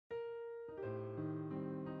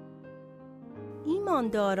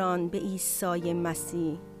ایمانداران به عیسی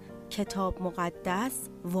مسیح، کتاب مقدس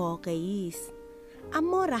واقعی است،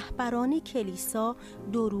 اما رهبران کلیسا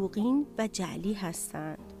دروغین و جعلی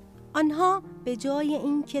هستند. آنها به جای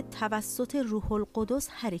اینکه توسط روح القدس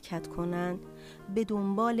حرکت کنند، به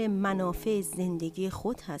دنبال منافع زندگی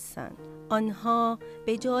خود هستند. آنها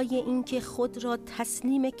به جای اینکه خود را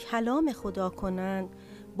تسلیم کلام خدا کنند،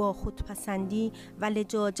 با خودپسندی و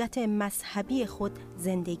لجاجت مذهبی خود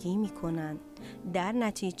زندگی می کنند. در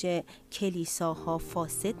نتیجه کلیساها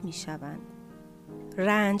فاسد می شوند.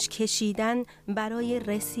 رنج کشیدن برای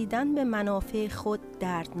رسیدن به منافع خود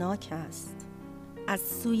دردناک است. از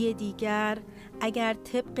سوی دیگر، اگر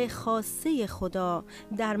طبق خاصه خدا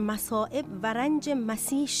در مصائب و رنج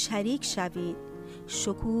مسیح شریک شوید،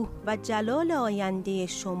 شکوه و جلال آینده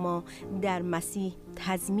شما در مسیح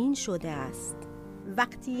تضمین شده است.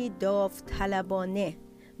 وقتی داوطلبانه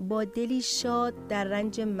با دلی شاد در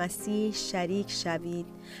رنج مسیح شریک شوید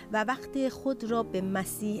و وقت خود را به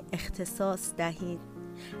مسیح اختصاص دهید،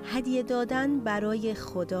 هدیه دادن برای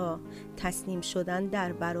خدا، تسلیم شدن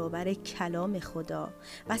در برابر کلام خدا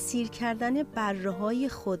و سیر کردن بره‌های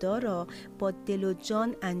خدا را با دل و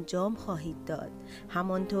جان انجام خواهید داد،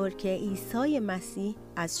 همانطور که عیسی مسیح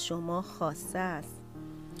از شما خواسته است.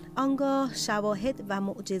 آنگاه شواهد و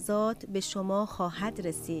معجزات به شما خواهد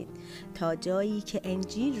رسید تا جایی که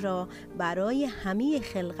انجیل را برای همه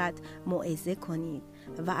خلقت موعظه کنید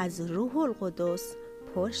و از روح القدس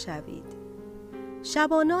پر شوید.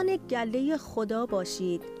 شبانان گله خدا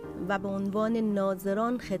باشید و به عنوان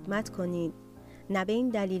ناظران خدمت کنید، نه به این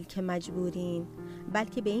دلیل که مجبورین،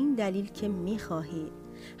 بلکه به این دلیل که می‌خواهید،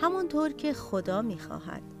 همانطور که خدا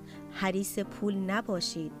می‌خواهد. حریص پول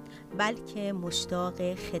نباشید، بلکه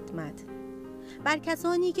مشتاق خدمت. بر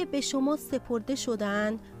کسانی که به شما سپرده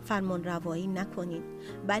شدند فرمان روایی نکنید،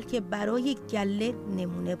 بلکه برای گله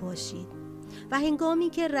نمونه باشید. و هنگامی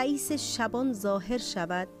که رئیس شبان ظاهر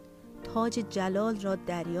شود، تاج جلال را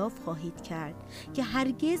دریافت خواهید کرد که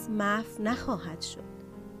هرگز محو نخواهد شد.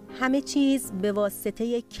 همه چیز به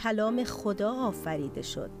واسطه کلام خدا آفریده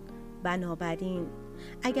شد. بنابراین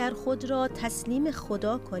اگر خود را تسلیم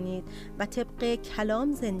خدا کنید و طبق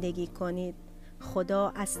کلام زندگی کنید، خدا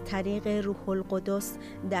از طریق روح القدس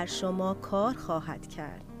در شما کار خواهد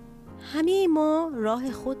کرد. همه ما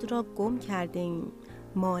راه خود را گم کرده ایم،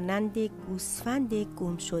 مانند گوسفند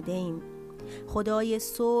گم شده ایم. خدای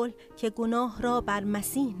صلح که گناه را بر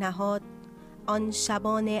مسیح نهاد، آن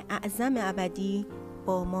شبان اعظم ابدی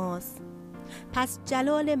با ماست. پس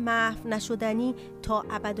جلال محو نشدنی تا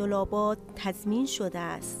ابدالآباد تضمین شده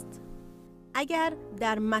است. اگر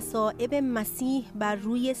در مصائب مسیح بر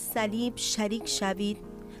روی صلیب شریک شوید،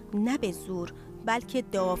 نه به زور بلکه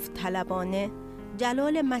داوطلبانه،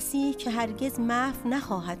 جلال مسیح که هرگز محو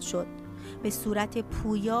نخواهد شد، به صورت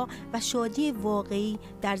پویا و شادی واقعی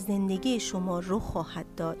در زندگی شما رخ خواهد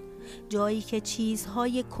داد. جایی که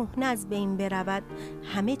چیزهای کهنه از بین برود،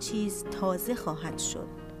 همه چیز تازه خواهد شد.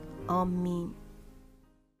 آمین.